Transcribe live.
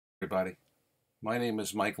everybody. My name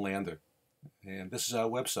is Mike Lander, and this is our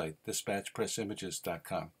website,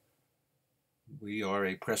 dispatchpressimages.com. We are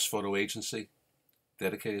a press photo agency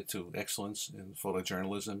dedicated to excellence in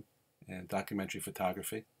photojournalism and documentary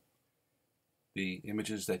photography. The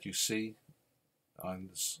images that you see on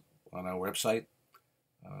our website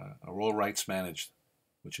are all rights managed,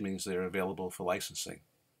 which means they're available for licensing.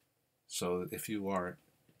 So if you are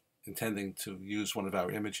intending to use one of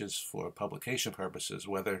our images for publication purposes,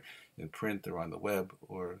 whether in print or on the web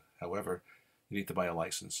or however, you need to buy a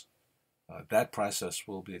license. That process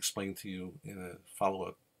will be explained to you in a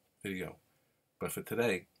follow-up video. But for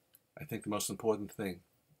today, I think the most important thing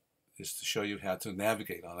is to show you how to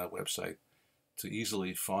navigate on our website to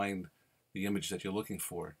easily find the image that you're looking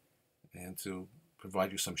for and to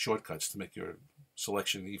provide you some shortcuts to make your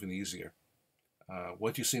selection even easier.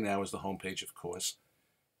 What you see now is the home page, of course.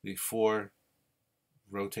 The four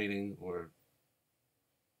rotating or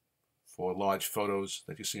four large photos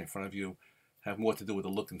that you see in front of you have more to do with the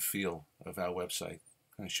look and feel of our website.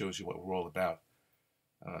 Kind of shows you what we're all about.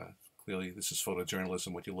 Clearly, this is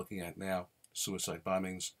photojournalism, what you're looking at now, suicide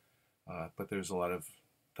bombings, but there's a lot of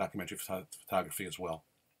documentary photography as well.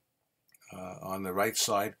 On the right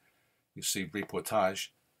side, you see reportage,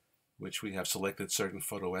 which we have selected certain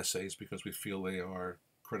photo essays because we feel they are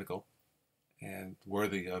critical and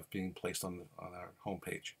worthy of being placed on our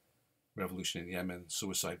homepage. Revolution in Yemen,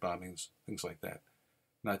 suicide bombings, things like that.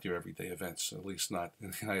 Not your everyday events, at least not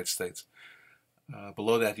in the United States.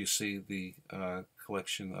 Below that you see the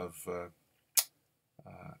collection of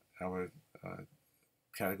our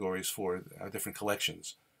categories for our different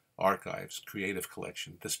collections. Archives, creative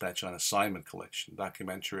collection, dispatch on assignment collection,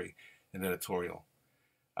 documentary, and editorial.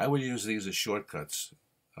 I would use these as shortcuts.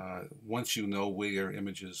 Once you know where your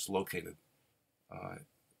image is located,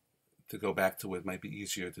 to go back to it might be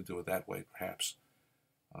easier to do it that way, perhaps.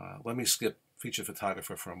 Let me skip featured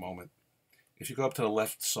photographer for a moment. If you go up to the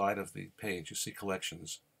left side of the page, you see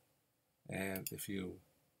collections. And if you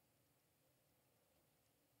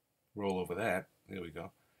roll over that, there we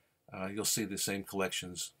go, you'll see the same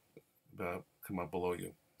collections come up below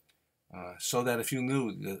you. So that if you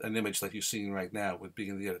knew an image that you're seeing right now would be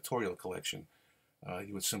in the editorial collection,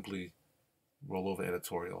 you would simply roll over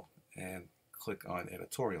editorial and click on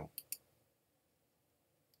editorial.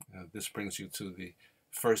 This brings you to the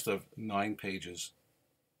first of 9 pages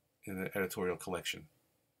in the editorial collection.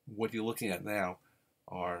 What you're looking at now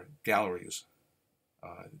are galleries.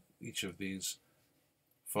 Each of these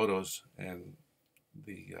photos and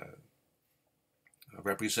the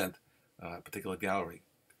represent a particular gallery.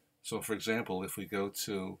 So for example, if we go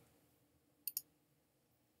to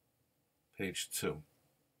page 2,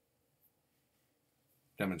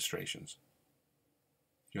 demonstrations.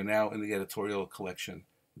 You're now in the editorial collection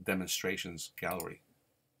demonstrations gallery.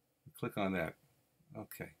 Click on that.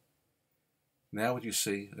 Okay. Now what you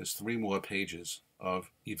see is 3 more pages of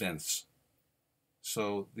events.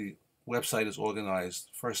 So the website is organized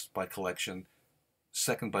first by collection,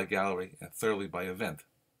 second by gallery, and thirdly by event.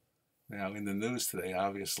 Now in the news today,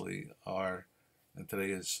 obviously, and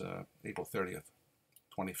today is April 30th,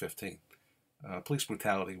 2015. Police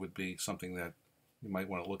brutality would be something that you might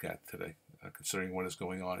want to look at today, considering what is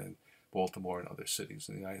going on in Baltimore and other cities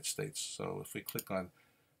in the United States. So if we click on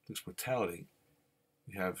police brutality,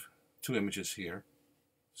 we have 2 images here.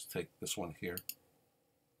 Let's take this one here.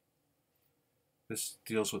 This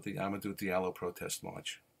deals with the Amadou Diallo protest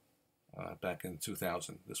march back in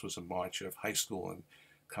 2000. This was a march of high school and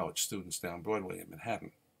college students down Broadway in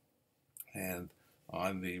Manhattan. And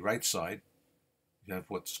on the right side, you have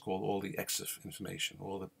what's called all the EXIF information,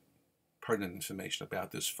 all the pertinent information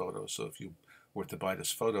about this photo. So if you were to buy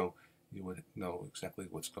this photo, you would know exactly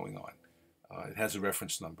what's going on. It has a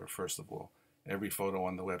reference number, first of all. Every photo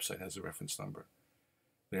on the website has a reference number.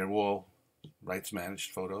 They're all rights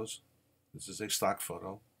managed photos. This is a stock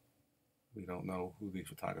photo. We don't know who the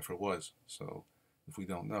photographer was. So if we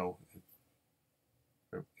don't know,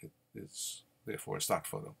 it's therefore a stock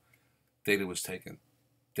photo. Date it was taken.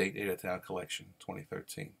 Date Editorial Collection,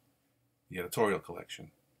 2013. The editorial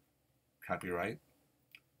collection. Copyright.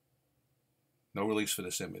 No release for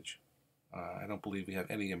this image. I don't believe we have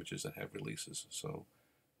any images that have releases, so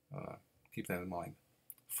keep that in mind.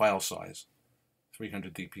 File size,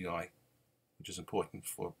 300 dpi, which is important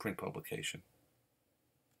for print publication.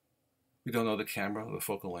 We don't know the camera or the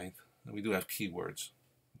focal length, and we do have keywords.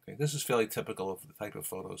 Okay, this is fairly typical of the type of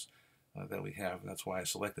photos that we have, and that's why I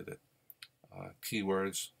selected it.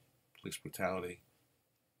 Keywords, police brutality,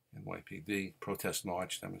 NYPD, protest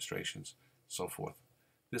march, demonstrations, so forth.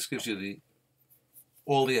 This gives you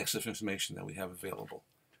all the EXIF information that we have available.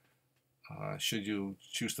 Should you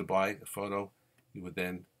choose to buy a photo, you would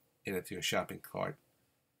then add it to your shopping cart.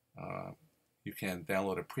 You can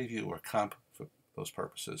download a preview or comp for those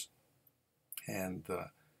purposes, and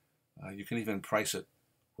you can even price it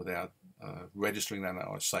without registering that on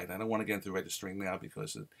our site. I don't want to get into registering now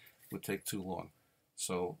because it would take too long.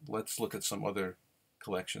 So let's look at some other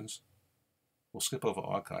collections. We'll skip over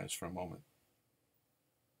archives for a moment,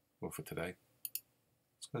 or for today.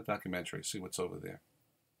 Let's go to documentary, see what's over there.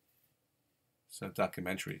 It's a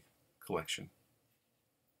documentary collection.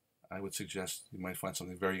 I would suggest you might find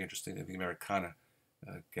something very interesting in the Americana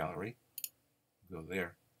gallery. Go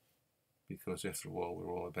there, because after all, we're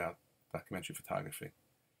all about documentary photography.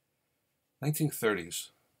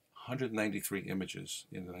 1930s, 193 images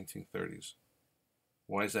in the 1930s.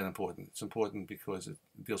 Why is that important? It's important because it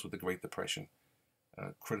deals with the Great Depression,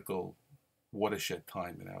 a critical watershed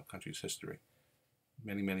time in our country's history.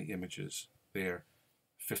 Many, many images there.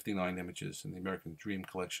 59 images in the American Dream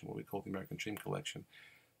Collection, what we call the American Dream Collection.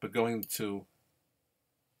 But going to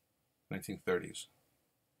 1930s.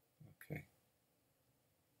 Okay.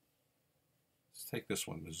 Let's take this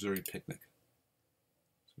one, Missouri Picnic.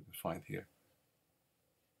 So we can find here.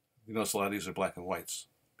 You notice a lot of these are black and whites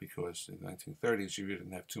because in the 1930s you really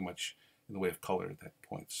didn't have too much in the way of color at that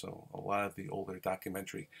point. So a lot of the older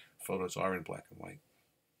documentary photos are in black and white.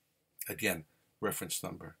 Again, reference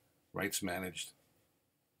number, rights managed,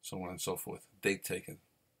 so on and so forth. Date taken,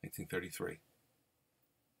 1933.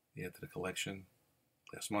 Add to the collection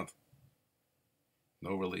last month.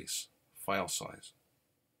 No release. File size.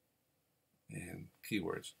 And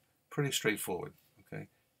keywords. Pretty straightforward. Okay.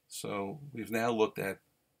 So we've now looked at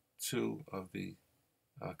two of the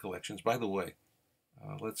collections. By the way,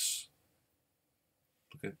 let's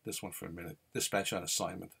look at this one for a minute. Dispatch on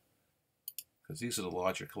Assignment. Because these are the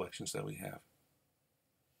larger collections that we have.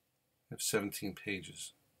 We have 17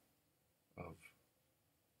 pages of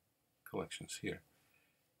collections here.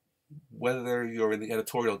 Whether you're in the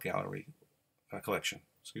editorial gallery collection,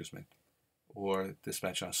 excuse me, or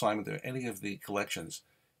Dispatch on Assignment, or any of the collections,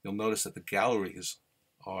 you'll notice that the galleries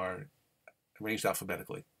are arranged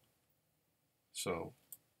alphabetically. So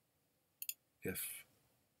if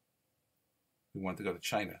we want to go to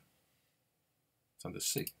China, it's under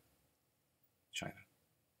C, China.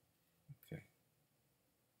 Okay.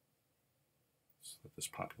 Let's let this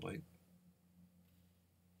populate.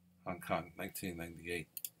 Hong Kong, 1998.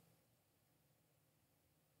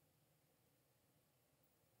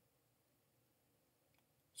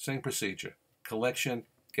 Same procedure. Collection,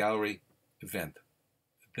 gallery, event.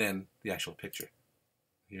 Then the actual picture.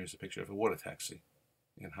 Here's a picture of a water taxi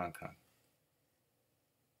in Hong Kong.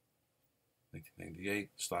 1998,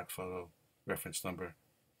 stock photo, reference number.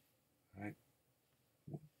 All right?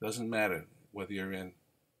 Doesn't matter whether you're in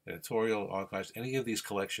editorial, archives, any of these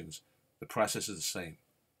collections, the process is the same.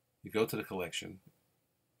 You go to the collection.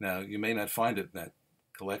 Now, you may not find it in that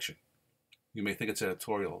collection. You may think it's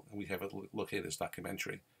editorial, and we have it located as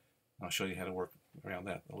documentary. I'll show you how to work around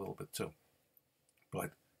that a little bit too.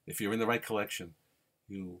 But if you're in the right collection,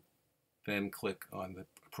 you then click on the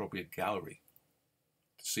appropriate gallery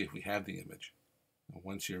to see if we have the image. And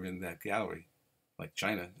once you're in that gallery, like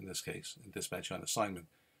China in this case, and Dispatch on Assignment,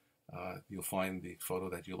 you'll find the photo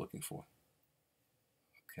that you're looking for.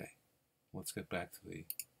 Okay, let's get back to the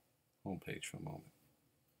home page for a moment.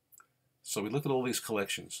 So we looked at all these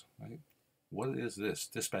collections, right? What is this?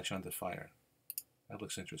 Dispatch Under Fire. That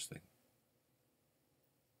looks interesting.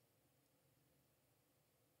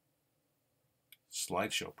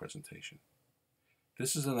 Slideshow presentation.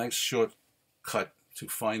 This is a nice shortcut to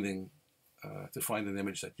finding an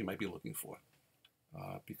image that you might be looking for.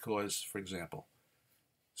 Because, for example,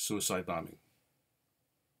 suicide bombing.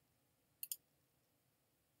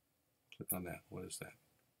 Click on that. What is that?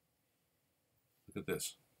 Look at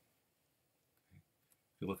this.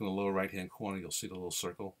 If you look in the lower right-hand corner, you'll see the little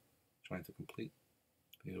circle trying to complete.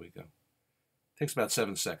 Here we go. It takes about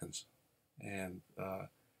 7 seconds. And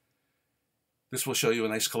this will show you a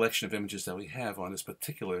nice collection of images that we have on this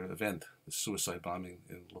particular event, the suicide bombing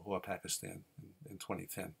in Lahore, Pakistan in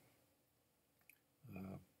 2010.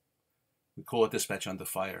 We call it Dispatch Under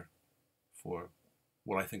Fire for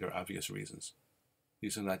what I think are obvious reasons.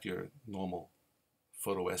 These are not your normal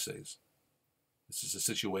photo essays. This is a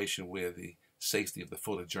situation where the safety of the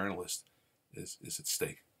photojournalist is at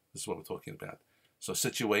stake. This is what we're talking about. So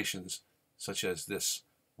situations such as this,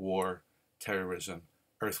 war, terrorism,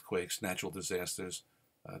 earthquakes, natural disasters,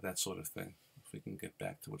 that sort of thing. If we can get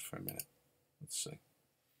back to it for a minute. Let's see.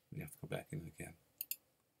 We have to go back in again.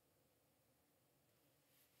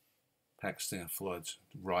 Pakistan floods,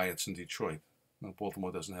 riots in Detroit. Now,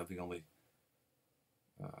 Baltimore doesn't have the only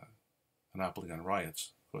monopoly on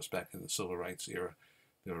riots. Of course, back in the civil rights era,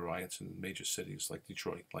 there were riots in major cities like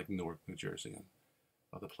Detroit, like Newark, New Jersey, and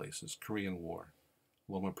other places. Korean War,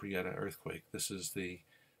 Loma Prieta earthquake. This is the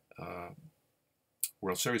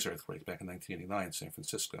World Series earthquake back in 1989, San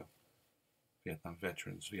Francisco. Vietnam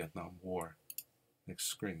veterans, Vietnam War. Next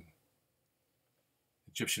screen.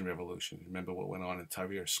 Egyptian Revolution. Remember what went on in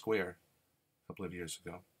Tahrir Square a couple of years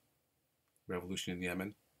ago. Revolution in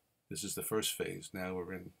Yemen. This is the first phase. Now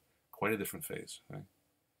we're in quite a different phase. Right?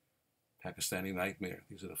 Pakistani nightmare.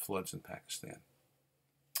 These are the floods in Pakistan.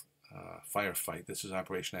 Firefight. This is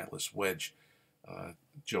Operation Atlas Wedge.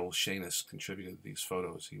 Joel Shanis contributed these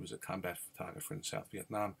photos. He was a combat photographer in South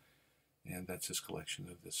Vietnam, and that's his collection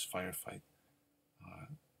of this firefight,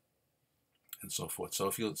 and so forth.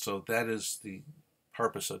 So that is the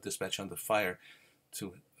purpose of Dispatch Under Fire,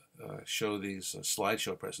 to show these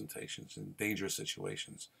slideshow presentations in dangerous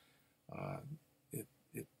situations.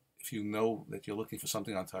 If you know that you're looking for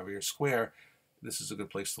something on Tahrir Square, this is a good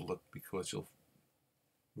place to look, because you'll,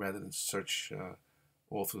 rather than search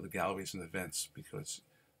all through the galleries and events, because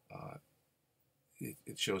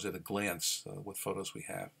it shows at a glance what photos we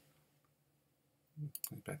have.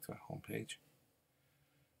 Back to our home page.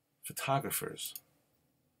 Photographers.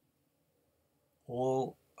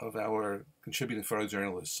 All of our contributing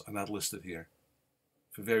photojournalists are not listed here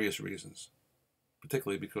for various reasons,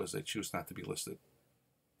 particularly because they choose not to be listed.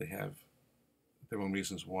 They have their own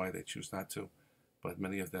reasons why they choose not to, but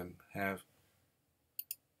many of them have.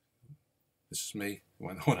 This is me. You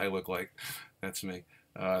want to know what I look like? That's me.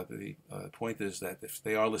 The point is that if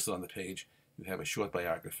they are listed on the page, you have a short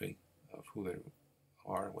biography of who they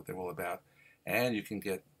are, what they're all about, and you can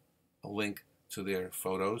get a link to their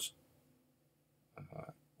photos,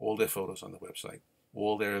 all their photos on the website,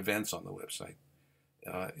 all their events on the website.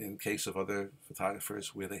 In case of other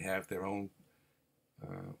photographers where they have their own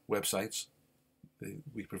websites,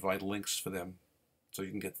 we provide links for them, so you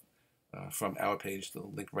can get from our page the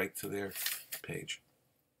link right to their page.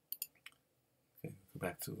 Okay, go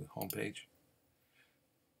back to the home page.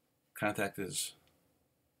 Contact is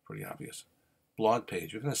pretty obvious. Blog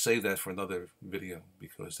page, we're going to save that for another video,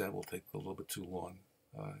 because that will take a little bit too long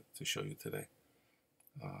to show you today.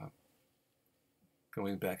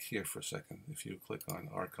 Going back here for a second, if you click on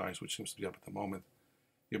Archives, which seems to be up at the moment,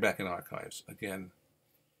 you're back in Archives. Again,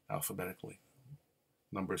 alphabetically.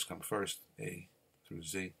 Numbers come first, A through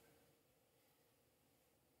Z.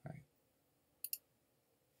 Right.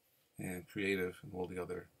 And Creative and all the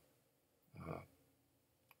other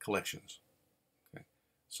collections. Okay.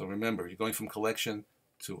 So remember, you're going from collection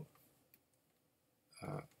to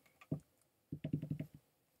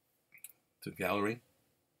gallery,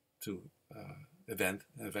 to event,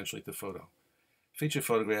 and eventually to photo. Featured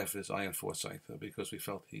photograph is Ian Forsyth, because we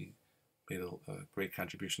felt he made a great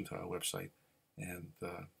contribution to our website, and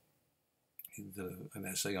he did an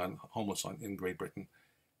essay on homeless in Great Britain,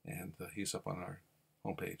 and he's up on our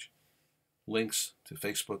homepage. Links to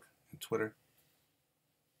Facebook and Twitter.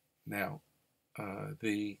 Now,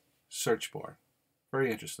 the search bar,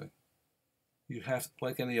 very interesting. You have,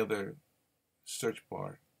 like any other search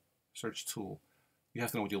bar, search tool, you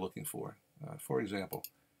have to know what you're looking for. For example,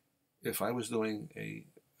 if I was doing a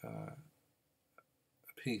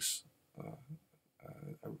piece,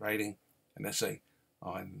 writing an essay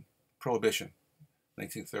on Prohibition,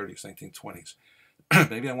 1930s, 1920s,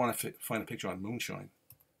 maybe I want to find a picture on moonshine.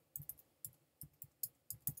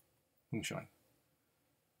 Moonshine.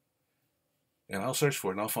 And I'll search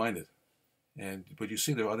for it and I'll find it. But you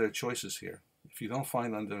see there are other choices here. If you don't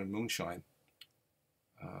find under moonshine,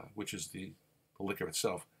 which is the liquor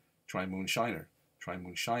itself, try moonshiner, try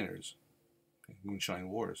moonshiners, okay, moonshine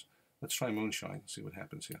wars. Let's try moonshine, see what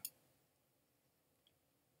happens here.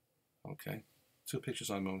 Okay, 2 pictures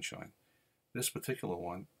on moonshine. This particular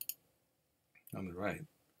one on the right,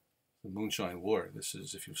 the Moonshine War. This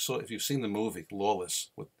is, if you've seen the movie Lawless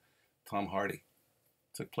with Tom Hardy,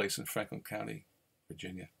 took place in Franklin County,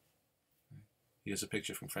 Virginia. Here's a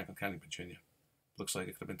picture from Franklin County, Virginia. Looks like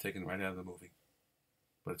it could have been taken right out of the movie,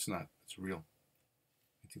 but it's not. It's real.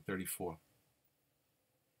 1934.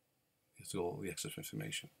 Here's all the extra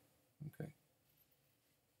information. Okay.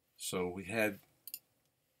 So we had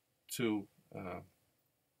 2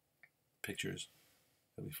 pictures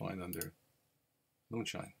that we find under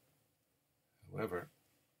moonshine. However,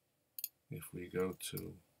 if we go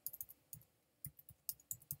to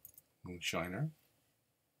moonshiner,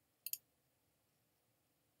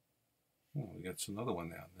 oh, we got another one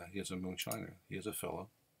now. Now here's a moonshiner. Here's a fellow,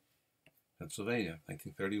 Pennsylvania,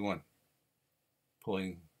 1931,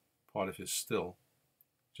 pulling part of his still,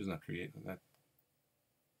 which is not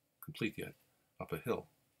complete yet, up a hill.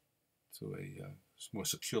 to a more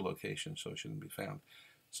secure location, so it shouldn't be found.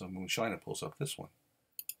 So Moonshiner pulls up this one.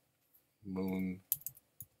 Moonshiners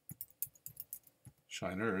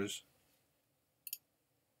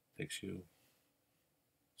takes you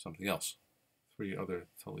something else. 3 other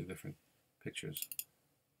totally different pictures.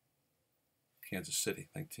 Kansas City,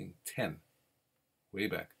 1910, way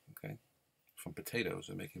back, okay, from potatoes.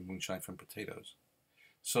 They're making moonshine from potatoes.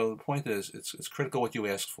 So the point is, it's critical what you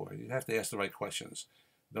ask for. You have to ask the right questions.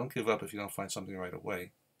 Don't give up if you don't find something right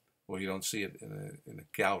away, or you don't see it in a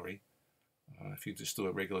gallery. If you just do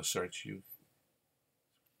a regular search, you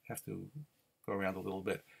have to go around a little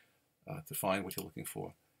bit to find what you're looking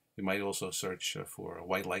for. You might also search for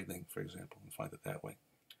white lightning, for example, and find it that way.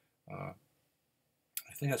 I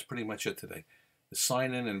think that's pretty much it today. The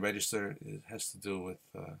sign in and register has to do with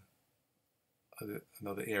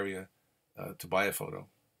another area to buy a photo,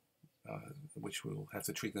 which we'll have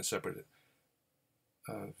to treat in a separate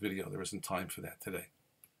video. There isn't time for that today.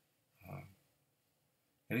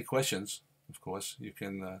 Any questions, of course, you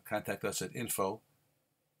can contact us at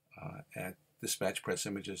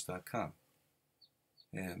info@dispatchpressimages.com.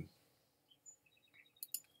 And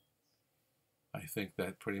I think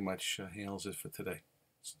that pretty much handles it for today.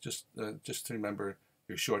 Just to remember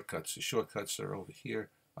your shortcuts. The shortcuts are over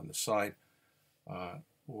here on the side,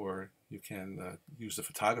 or you can use the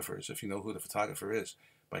photographers. If you know who the photographer is,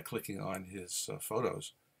 by clicking on his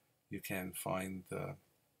photos, you can find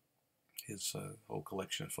his whole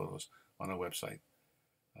collection of photos on our website.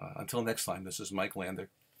 Until next time, this is Mike Lander.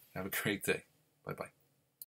 Have a great day. Bye-bye.